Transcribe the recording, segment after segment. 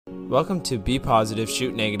Welcome to Be Positive,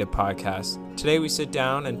 Shoot Negative podcast. Today we sit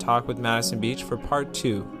down and talk with Madison Beach for part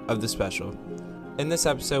 2 of the special. In this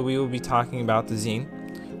episode we will be talking about the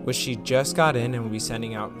zine, which she just got in and will be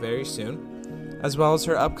sending out very soon, as well as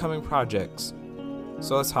her upcoming projects.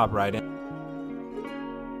 So let's hop right in.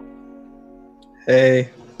 Hey.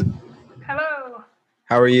 Hello.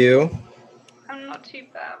 How are you? I'm not too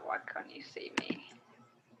bad. Why can't you see me?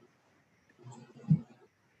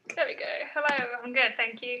 There we go. Hello. I'm good,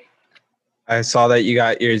 thank you. I saw that you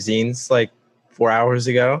got your zines like 4 hours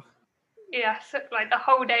ago. Yes, like the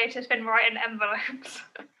whole day it's just been writing envelopes.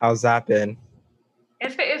 How's that been?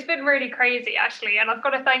 It's been really crazy actually, and I've got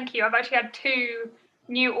to thank you. I've actually had 2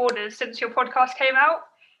 new orders since your podcast came out.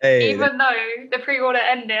 Hey. Even though the pre-order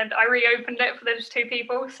ended, I reopened it for those 2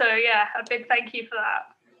 people. So yeah, a big thank you for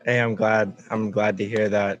that. Hey, I'm glad to hear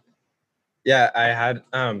that. Yeah, I had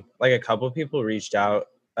like a couple people reached out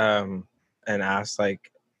and asked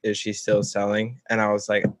like, is she still selling? And I was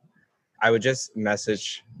like, I would just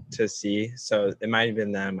message to see. So it might have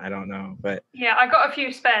been them, I don't know. But yeah, I got a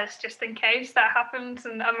few spares just in case that happens,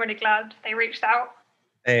 and I'm really glad they reached out.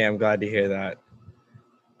 Hey, I'm glad to hear that.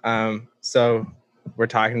 So we're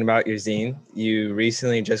talking about your zine. You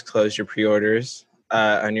recently just closed your pre-orders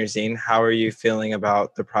on your zine. How are you feeling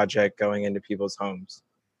about the project going into people's homes?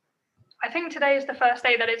 I think today is the first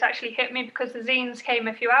day that it's actually hit me, because the zines came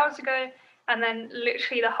a few hours ago, and then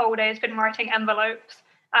literally the whole day has been writing envelopes.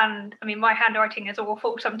 And I mean, my handwriting is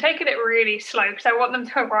awful, so I'm taking it really slow because I want them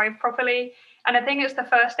to arrive properly. And I think it's the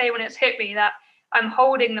first day when it's hit me that I'm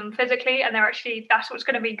holding them physically, and that's what's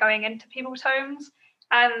going to be going into people's homes.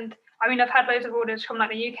 And I mean, I've had loads of orders from like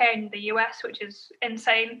the UK and the US, which is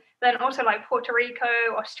insane. Then also like Puerto Rico,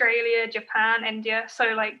 Australia, Japan, India. So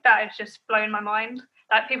like that has just blown my mind.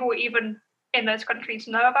 That people even in those countries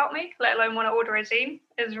know about me, let alone want to order a zine,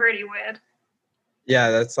 is really weird.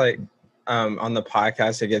 Yeah, that's like on the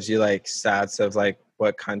podcast, it gives you like stats of like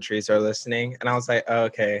what countries are listening. And I was like, oh,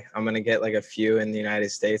 okay, I'm going to get like a few in the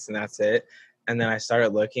United States and that's it. And then I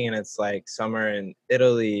started looking and it's like some are in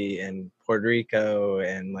Italy and Puerto Rico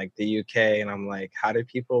and like the UK. And I'm like, how do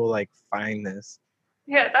people like find this?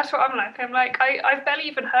 Yeah, that's what I'm like. I've barely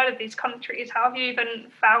even heard of these countries. How have you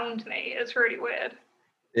even found me? It's really weird.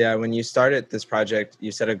 Yeah, when you started this project,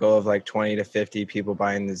 you set a goal of like 20 to 50 people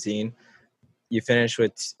buying the zine. You finished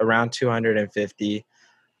with around 250,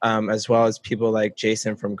 as well as people like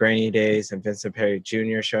Jason from Grainy Days and Vincent Perry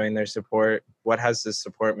Jr. showing their support. What has this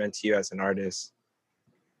support meant to you as an artist?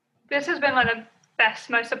 This has been like the best,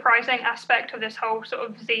 most surprising aspect of this whole sort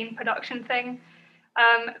of zine production thing.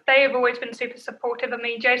 They have always been super supportive of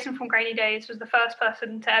me. Jason from Grainy Days was the first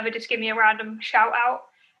person to ever just give me a random shout out,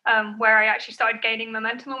 where I actually started gaining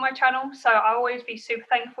momentum on my channel. So I'll always be super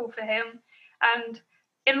thankful for him. And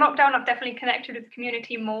in lockdown, I've definitely connected with the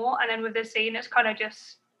community more. And then with this zine, it's kind of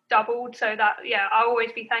just doubled. So that, yeah, I'll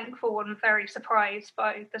always be thankful and very surprised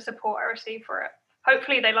by the support I receive for it.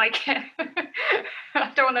 Hopefully they like it.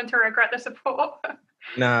 I don't want them to regret the support.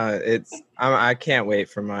 No, I can't wait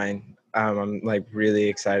for mine. I'm like really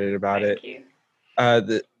excited about it. Thank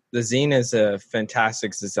you. The zine is a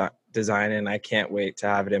fantastic design, and I can't wait to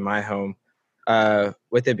have it in my home.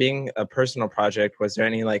 With it being a personal project, was there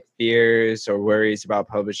any like fears or worries about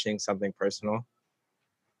publishing something personal?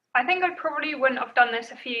 I think I probably wouldn't have done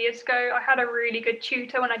this a few years ago. I had a really good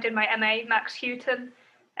tutor when I did my MA, Max Houghton,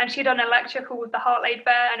 and she'd done a lecture called The Heart-Laid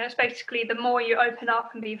Bare, and it was basically the more you open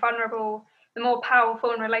up and be vulnerable, the more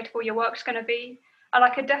powerful and relatable your work's going to be. And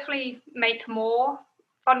I could definitely make more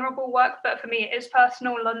vulnerable work, but for me it is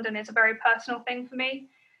personal. London is a very personal thing for me.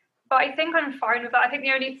 But I think I'm fine with that. I think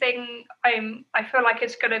the only thing I feel like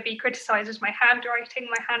is going to be criticised is my handwriting.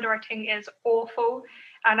 My handwriting is awful.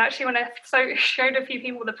 And actually, when I showed a few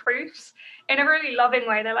people the proofs, in a really loving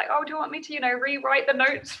way, they're like, oh, do you want me to, rewrite the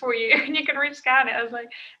notes for you? And you can rescan it. I was like,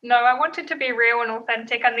 no, I want it to be real and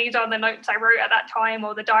authentic. And these are the notes I wrote at that time,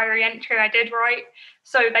 or the diary entry I did write.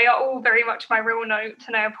 So they are all very much my real notes.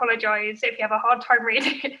 And I apologise if you have a hard time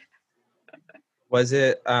reading it. Was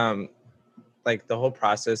it like the whole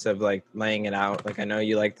process of like laying it out? Like I know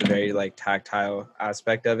you like the very like tactile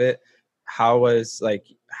aspect of it. How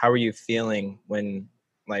were you feeling when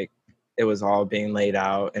like it was all being laid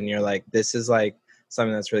out and you're like, this is like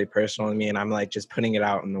something that's really personal to me and I'm like just putting it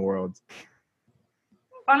out in the world?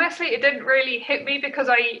 Honestly, it didn't really hit me because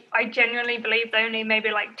I genuinely believed only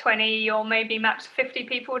maybe like 20 or maybe max 50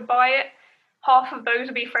 people would buy it. Half of those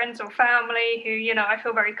would be friends or family who, I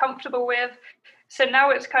feel very comfortable with. So now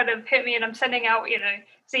it's kind of hit me, and I'm sending out,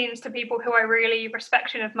 zines to people who I really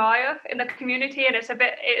respect and admire in the community. And it is a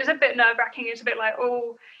bit nerve-wracking. It's a bit like,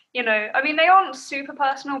 oh, You know, I mean, they aren't super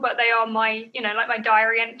personal, but they are my, you know, like my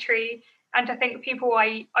diary entry. And to think people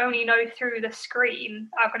I only know through the screen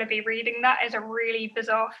are going to be reading that is a really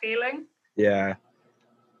bizarre feeling. Yeah.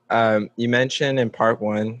 You mentioned in part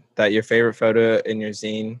one that your favorite photo in your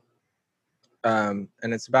zine, and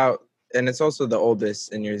it's also the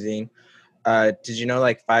oldest in your zine. Did you know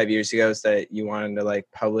like 5 years ago that you wanted to like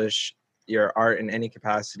publish your art in any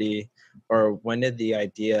capacity, or when did the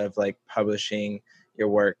idea of like publishing your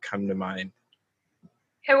work come to mind?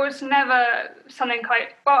 It was never something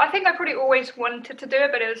well, I think I probably always wanted to do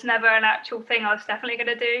it, but it was never an actual thing I was definitely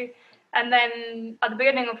going to do. And then at the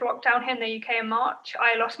beginning of lockdown here in the UK in March,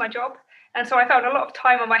 I lost my job. And so I found a lot of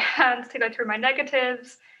time on my hands to go through my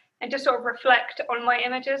negatives and just sort of reflect on my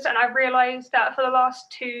images. And I realized that for the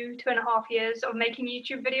last 2.5 years of making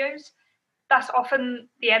YouTube videos, that's often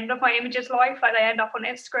the end of my images life. Like they end up on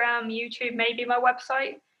Instagram, YouTube, maybe my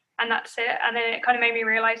website, and that's it. And then it kind of made me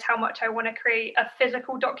realize how much I want to create a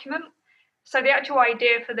physical document. So the actual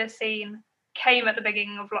idea for this zine came at the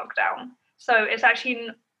beginning of lockdown. So it's actually,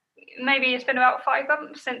 maybe it's been about 5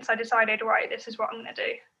 months since I decided, right, this is what I'm going to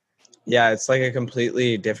do. Yeah, it's like a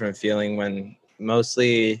completely different feeling when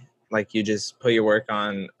mostly like you just put your work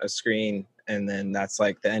on a screen and then that's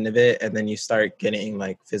like the end of it, and then you start getting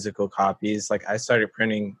like physical copies. Like I started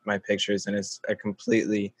printing my pictures and it's a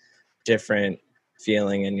completely different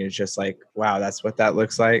feeling, and you're just like, wow, that's what that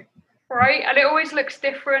looks like. Right, and it always looks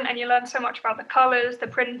different and you learn so much about the colors, the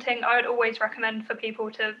printing. I would always recommend for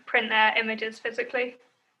people to print their images physically.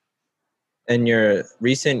 In your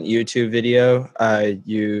recent YouTube video,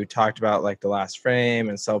 you talked about like the last frame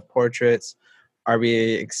and self-portraits. Are we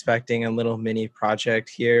expecting a little mini project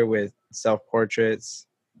here with self-portraits?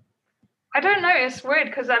 I don't know. It's weird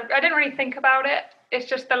because I didn't really think about it. It's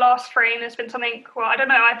just the last frame has been something, well, I don't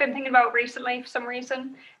know, I've been thinking about recently for some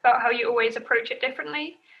reason about how you always approach it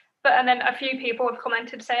differently. And then a few people have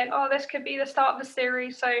commented saying, oh, this could be the start of the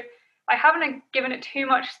series. So I haven't given it too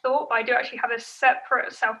much thought, but I do actually have a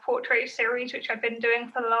separate self-portrait series, which I've been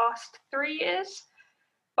doing for the last 3 years.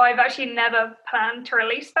 But I've actually never planned to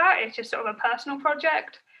release that. It's just sort of a personal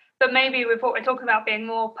project. But maybe with what we're talking about being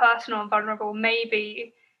more personal and vulnerable,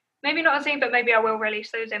 maybe not a zine, but maybe I will release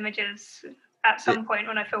those images at some point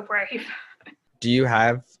when I feel brave. Do you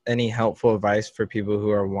have any helpful advice for people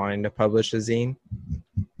who are wanting to publish a zine?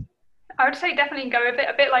 I would say definitely go with it,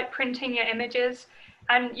 a bit like printing your images.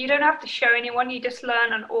 And you don't have to show anyone, you just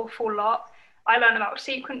learn an awful lot. I learned about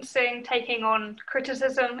sequencing, taking on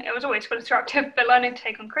criticism. It was always constructive, but learning to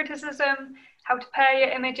take on criticism, how to pair your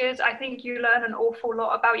images. I think you learn an awful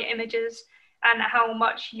lot about your images and how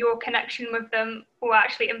much your connection with them will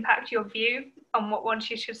actually impact your view on what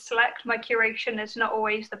ones you should select. My curation is not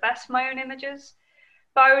always the best for my own images.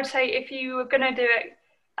 But I would say if you are going to do it,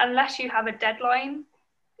 unless you have a deadline,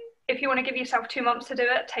 if you want to give yourself 2 months to do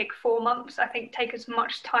it, take 4 months. I think take as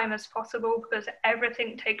much time as possible because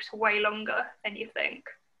everything takes way longer than you think.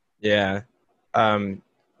 Yeah.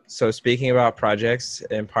 So speaking about projects,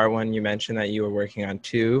 in part one, you mentioned that you were working on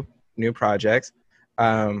 2 new projects.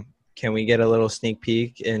 Can we get a little sneak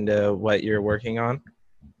peek into what you're working on?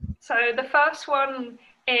 So the first one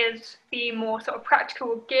is the more sort of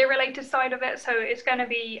practical gear related side of it. So it's going to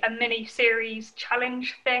be a mini series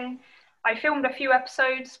challenge thing. I filmed a few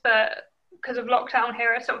episodes, but because of lockdown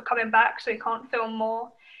here, it's sort of coming back, so we can't film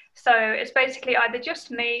more. So it's basically either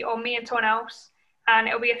just me or me and someone else, and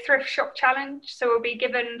it'll be a thrift shop challenge. So we'll be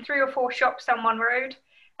given 3 or 4 shops down one road,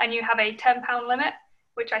 and you have a £10 limit,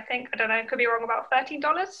 which I think, I don't know, could be wrong, about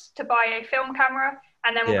 $13 to buy a film camera.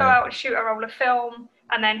 And then we'll go out and shoot a roll of film,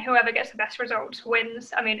 and then whoever gets the best results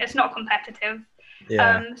wins. I mean, it's not competitive.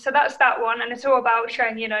 So that's that one, and it's all about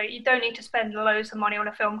showing, you don't need to spend loads of money on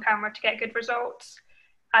a film camera to get good results.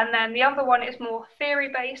 And then the other one is more theory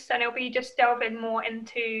based, and it'll be just delving more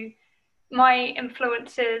into my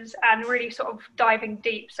influences and really sort of diving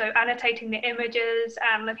deep, so annotating the images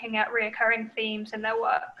and looking at reoccurring themes in their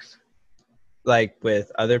works. Like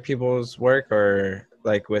with other people's work, or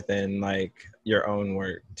like within like your own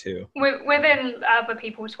work too? Within other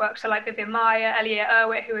people's work, so like Vivian Maya, Elliot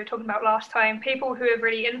Erwitt, who we were talking about last time, people who have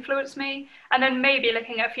really influenced me, and then maybe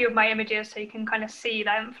looking at a few of my images so you can kind of see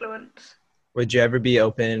that influence. Would you ever be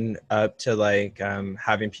open up to like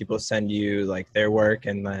having people send you like their work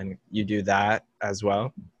and then you do that as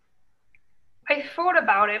well? I thought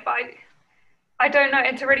about it, but I don't know.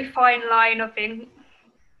 It's a really fine line of being,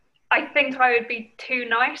 I think I would be too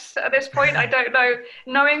nice at this point. I don't know,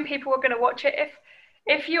 knowing people are going to watch it.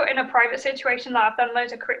 If you're in a private situation, like I've done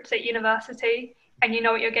loads of crits at university, and you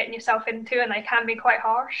know what you're getting yourself into, and they can be quite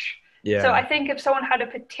harsh. Yeah. So I think if someone had a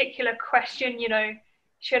particular question,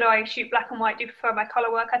 should I shoot black and white? Do you prefer my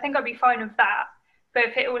color work? I think I'd be fine with that. But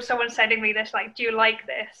if it was someone sending me this, like, do you like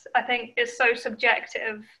this? I think it's so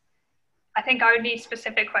subjective. I think I would need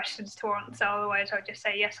specific questions to answer. Otherwise, I'd just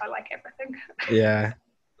say, yes, I like everything. Yeah.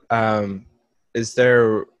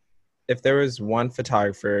 If there was one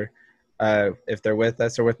photographer, if they're with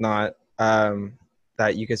us or with not,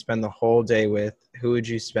 that you could spend the whole day with, who would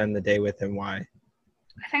you spend the day with and why?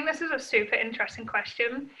 I think this is a super interesting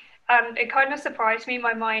question. And it kind of surprised me.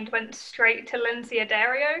 My mind went straight to Lindsay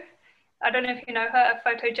Addario. I don't know if you know her, a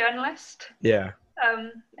photojournalist. Yeah.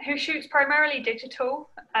 Who shoots primarily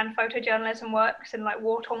digital and photojournalism works in like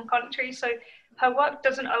war-torn countries. So her work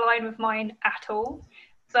doesn't align with mine at all.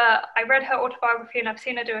 But I read her autobiography and I've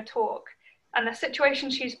seen her do a talk. And the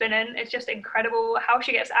situation she's been in is just incredible, how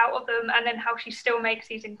she gets out of them and then how she still makes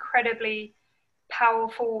these incredibly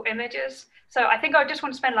powerful images. So I think I just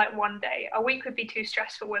want to spend like one day. A week would be too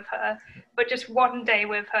stressful with her, but just one day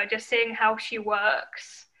with her, just seeing how she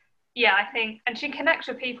works. Yeah, I think, and she connects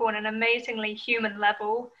with people on an amazingly human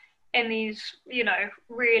level in these, you know,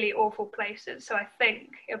 really awful places. So I think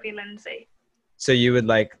it'll be Lindsay. So you would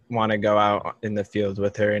like want to go out in the field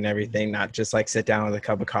with her and everything, not just like sit down with a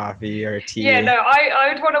cup of coffee or tea? Yeah, no,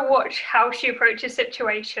 I would want to watch how she approaches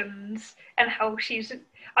situations and how she's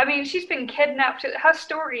been kidnapped. Her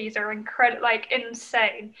stories are incredible, like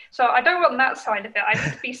insane. So I don't want that side of it. I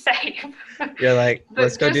need to be safe. You're like,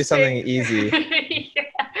 let's go do something easy.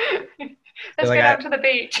 Yeah. Let's go down to the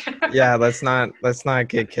beach. Yeah, let's not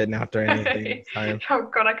get kidnapped or anything. Oh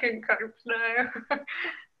God, I couldn't cope. No.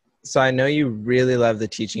 So I know you really love the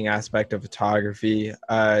teaching aspect of photography.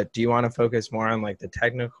 Do you want to focus more on like the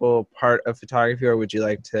technical part of photography, or would you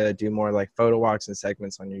like to do more like photo walks and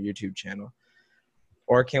segments on your YouTube channel?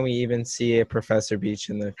 Or can we even see a Professor Beach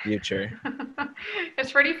in the future?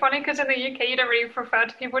 It's really funny because in the UK you don't really refer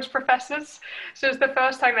to people as professors. So it's the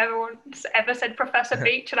first time everyone's ever said Professor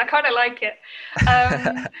Beach, and I kind of like it.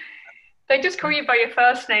 They just call you by your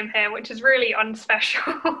first name here, which is really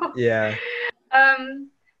unspecial. Yeah.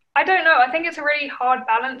 I don't know. I think it's a really hard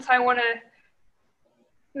balance. I want to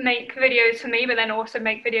make videos for me, but then also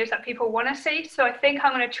make videos that people want to see. So I think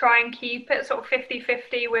I'm going to try and keep it sort of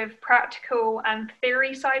 50-50 with practical and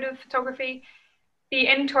theory side of photography. The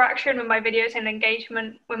interaction with my videos and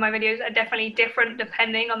engagement with my videos are definitely different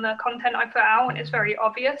depending on the content I put out, and it's very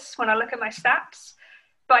obvious when I look at my stats.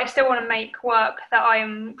 But I still want to make work that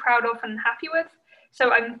I'm proud of and happy with.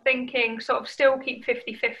 So I'm thinking sort of still keep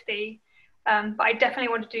 50-50. But I definitely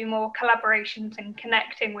want to do more collaborations and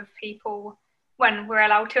connecting with people when we're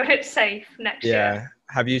allowed to and it's safe next year. Yeah.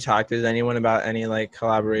 Have you talked with anyone about any like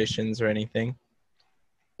collaborations or anything?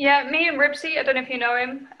 Yeah, me and Ribsy, I don't know if you know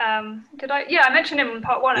him. I mentioned him in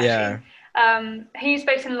part one actually. Yeah. He's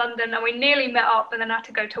based in London and we nearly met up and then had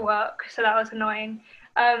to go to work. So that was annoying.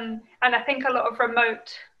 And I think a lot of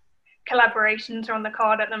remote collaborations are on the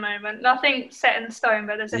card at the moment. Nothing set in stone,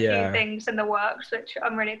 but there's a few things in the works which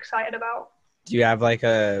I'm really excited about. Do you have like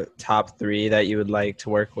a top 3 that you would like to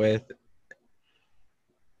work with?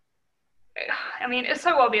 I mean, it's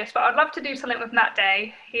so obvious, but I'd love to do something with Matt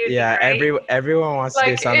Day. Everyone wants to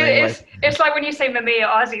do something. It's like when you say Mamiya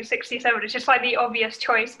RZ67, it's just like the obvious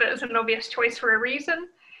choice, but it's an obvious choice for a reason.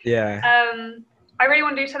 Yeah. I really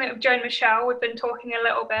want to do something with Joan Michelle. We've been talking a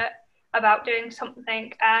little bit about doing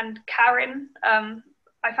something, and Karen,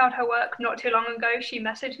 I found her work not too long ago. She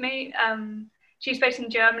messaged me. She's based in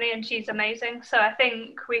Germany and she's amazing. So I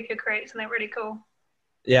think we could create something really cool.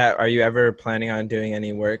 Yeah. Are you ever planning on doing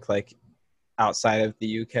any work like outside of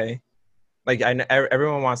the UK? Like I know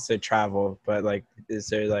everyone wants to travel, but like, is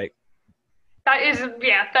there like? That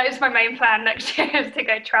is my main plan next year is to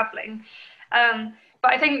go traveling.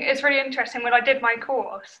 But I think it's really interesting. When I did my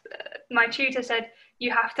course, my tutor said, you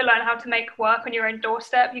have to learn how to make work on your own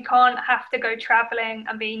doorstep. You can't have to go traveling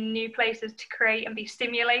and be in new places to create and be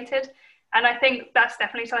stimulated. And I think that's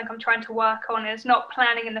definitely something I'm trying to work on, is not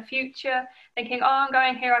planning in the future, thinking, oh, I'm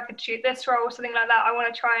going here, I could shoot this role or something like that. I want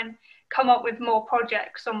to try and come up with more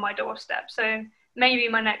projects on my doorstep. So maybe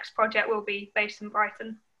my next project will be based in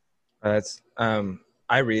Brighton. That's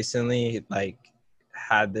I recently like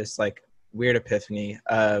had this like weird epiphany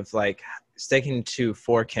of like sticking to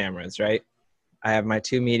 4 cameras, right? I have my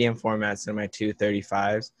 2 medium formats and my 2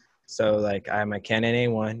 35s. So like I have my Canon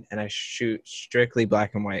A1 and I shoot strictly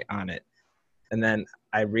black and white on it. And then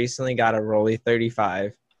I recently got a Rollei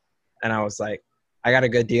 35 and I was like, I got a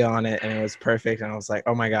good deal on it and it was perfect. And I was like,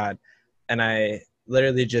 oh my God. And I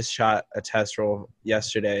literally just shot a test roll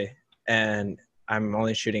yesterday and I'm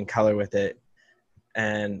only shooting color with it.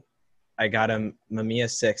 And I got a Mamiya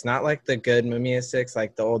 6, not like the good Mamiya 6,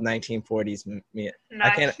 like the old 1940s Mamiya.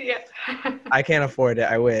 Nice. I can't afford it.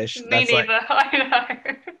 I wish. Me neither. I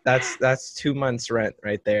know. That's 2 months rent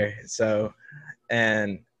right there. So,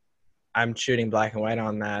 and I'm shooting black and white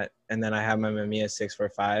on that, and then I have my Mamiya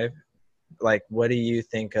 645. Like, what do you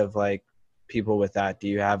think of like people with that? Do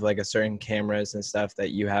you have like a certain cameras and stuff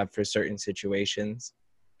that you have for certain situations?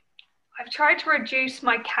 I've tried to reduce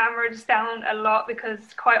my cameras down a lot because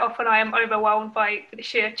quite often I am overwhelmed by the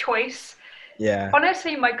sheer choice. Yeah.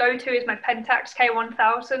 Honestly, my go-to is my Pentax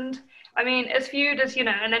K1000. I mean, it's viewed as, an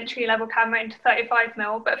entry-level camera into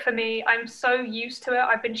 35mm, but for me, I'm so used to it.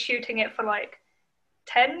 I've been shooting it for like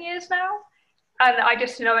 10 years now, and I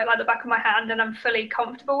just know it like the back of my hand, and I'm fully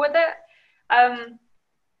comfortable with it.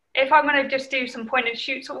 If I'm going to just do some point and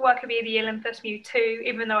shoot sort of work, it'd be the Olympus Mu 2,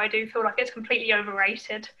 even though I do feel like it's completely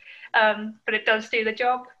overrated, but it does do the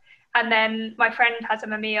job. And then my friend has a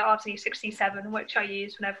Mamiya RZ67, which I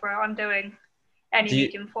use whenever I'm doing any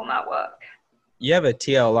medium format work. You have a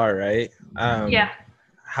TLR, right? Yeah.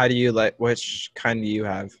 How do you which kind do you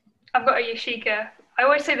have? I've got a Yashica. I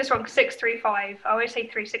always say this wrong, 635. I always say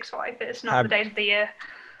 365, but it's not the days of the year.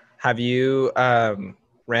 Have you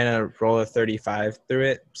ran a roll of 35 through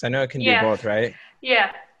it? Because I know it can do both, right?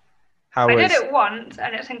 Yeah. I did it once,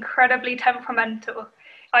 and it's incredibly temperamental.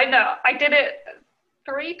 I know. I did it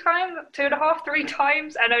 3 times, 2.5, 3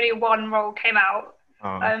 times, and only 1 roll came out.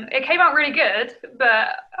 It came out really good,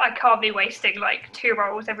 but I can't be wasting like 2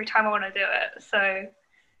 rolls every time I want to do it. So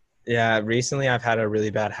yeah, recently I've had a really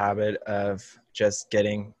bad habit of just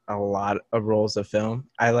getting a lot of rolls of film.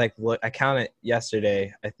 I counted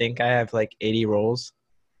yesterday. I think I have like 80 rolls.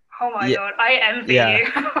 Oh my God, I envy you.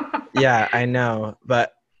 Yeah, I know,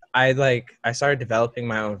 but I started developing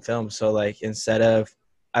my own film. So like instead of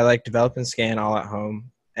I develop and scan all at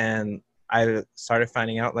home, and I started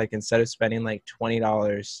finding out instead of spending like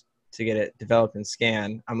 $20 to get it developed and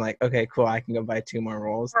scanned, I'm like, okay, cool, I can go buy 2 more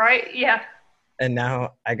rolls. Right, yeah. And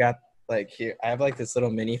now I got here, I have this little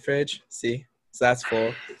mini fridge. See? So that's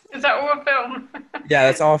full. Is that all film? Yeah,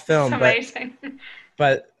 that's all film. That's amazing.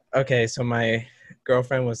 But okay, so my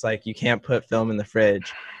girlfriend was like, you can't put film in the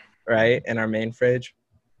fridge, right? In our main fridge.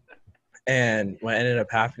 And what ended up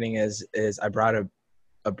happening is I brought a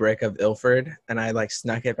brick of Ilford, and I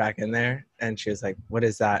snuck it back in there, and she was like, what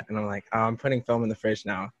is that? And I'm like, oh, I'm putting film in the fridge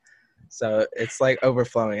now. So it's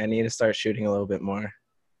overflowing. I need to start shooting a little bit more.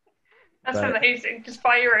 That's amazing. Just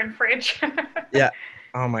buy your own fridge. Yeah.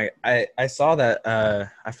 Oh my, I saw that,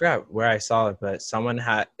 I forgot where I saw it, but someone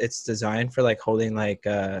it's designed for holding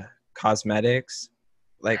cosmetics,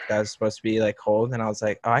 that's supposed to be cold. And I was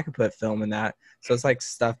like, oh, I could put film in that. So it's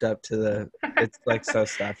stuffed up to it's so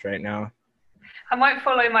stuffed right now. I might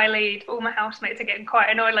follow my lead. All my housemates are getting quite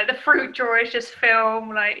annoyed. The fruit drawer is just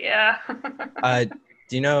film. Yeah. Do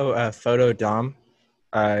you know Photo Dom?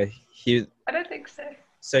 I don't think so.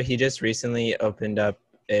 So he just recently opened up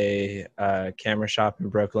a camera shop in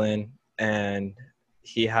Brooklyn, and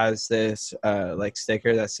he has this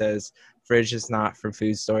sticker that says fridge is not for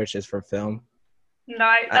food storage, it's for film.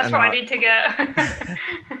 No, that's what I need to get.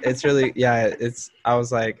 It's really, I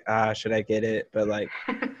was like, should I get it? But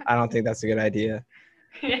I don't think that's a good idea.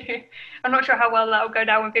 I'm not sure how well that'll go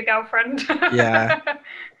down with your girlfriend. Yeah.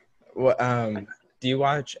 Well, do you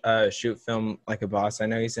watch Shoot Film Like a Boss? I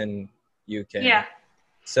know he's in UK. Yeah.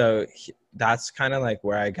 So that's kind of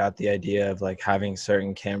where I got the idea of having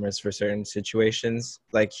certain cameras for certain situations.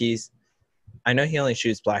 I know he only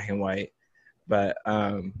shoots black and white, but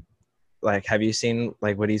have you seen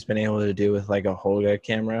what he's been able to do with a Holga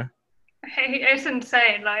camera? It's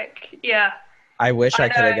insane. Yeah. I wish I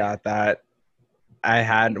could have got that. I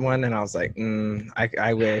had one, and I was like,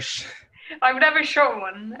 I wish. I've never shot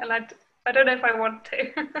one, and I don't know if I want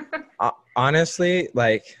to. Honestly,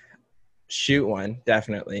 shoot one,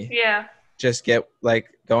 definitely. Yeah. Just get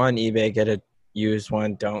go on eBay, get a used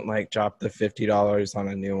one. Don't drop the $50 on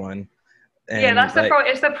a new one. And, yeah, that's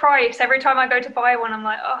it's the price. Every time I go to buy one, I'm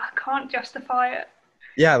like, oh, I can't justify it.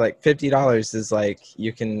 Yeah, $50 is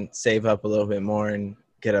you can save up a little bit more and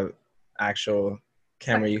get a actual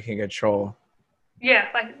camera you can control. Yeah,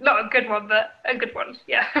 not a good one, but a good one.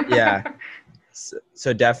 Yeah. Yeah.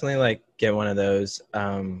 So definitely get one of those.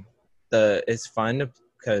 It's fun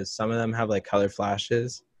because some of them have color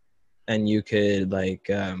flashes, and you could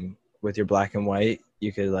with your black and white,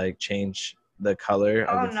 you could change the color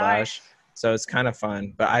of the flash. So it's kind of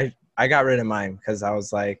fun. But I got rid of mine because I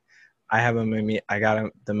was I have a Mamiya. I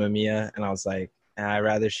got the Mamiya, and I was like, I'd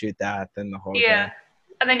rather shoot that than the whole thing. Yeah.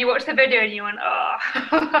 And then you watched the video and you went, oh.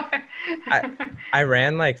 I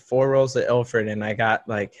ran 4 rolls of Ilford, and I got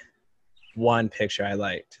one picture I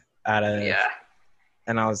liked. out of, Yeah.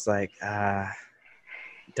 and I was like,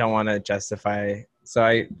 don't want to justify. So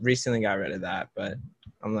I recently got rid of that, but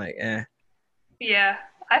I'm like, Yeah.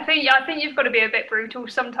 I think you've got to be a bit brutal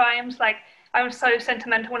sometimes. Like, I'm so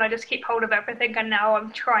sentimental when I just keep hold of everything, and now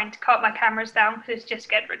I'm trying to cut my cameras down because it's just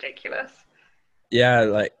getting ridiculous. Yeah,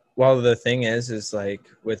 like, well, the thing is like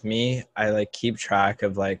with me, I like keep track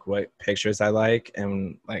of like what pictures I like,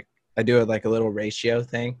 and like I do it like a little ratio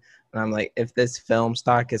thing, and I'm like, if this film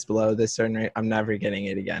stock is below this certain rate, I'm never getting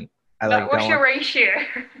it again. I like What's your ratio?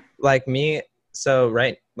 like me. So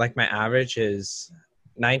right, like my average is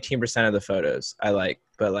 19% of the photos I like,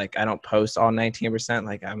 but like I don't post all 19%.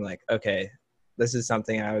 Like I'm like, okay, this is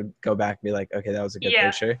something I would go back and be like, okay, that was a good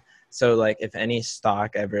picture. So like if any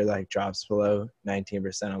stock ever like drops below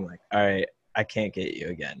 19%, I'm like, all right, I can't get you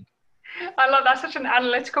again. I love that's such an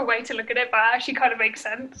analytical way to look at it, but it actually kind of makes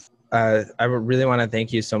sense. I really want to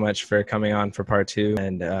thank you so much for coming on for part 2,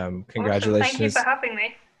 and congratulations. Awesome. Thank you for having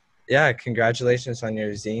me. Yeah, congratulations on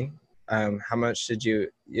your zine. How much did you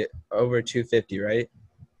over 250, right?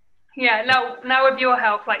 Yeah, now with your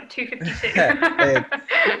help, like 252. Hey,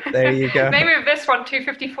 there you go. Maybe with this one,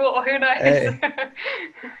 254. Who knows? Hey.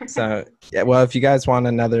 So yeah, well, if you guys want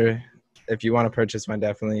if you want to purchase one,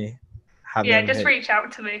 definitely have. Yeah, just reach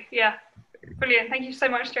out to me. Yeah, brilliant. Thank you so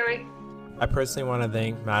much, Joey. I personally want to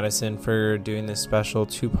thank Madison for doing this special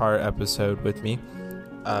 2-part episode with me.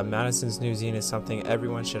 Madison's new zine is something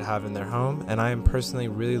everyone should have in their home, and I am personally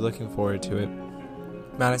really looking forward to it.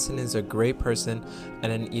 Madison is a great person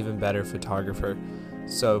and an even better photographer.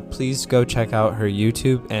 So please go check out her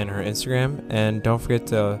YouTube and her Instagram, and don't forget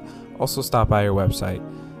to also stop by her website.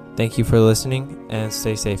 Thank you for listening, and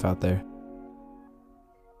stay safe out there.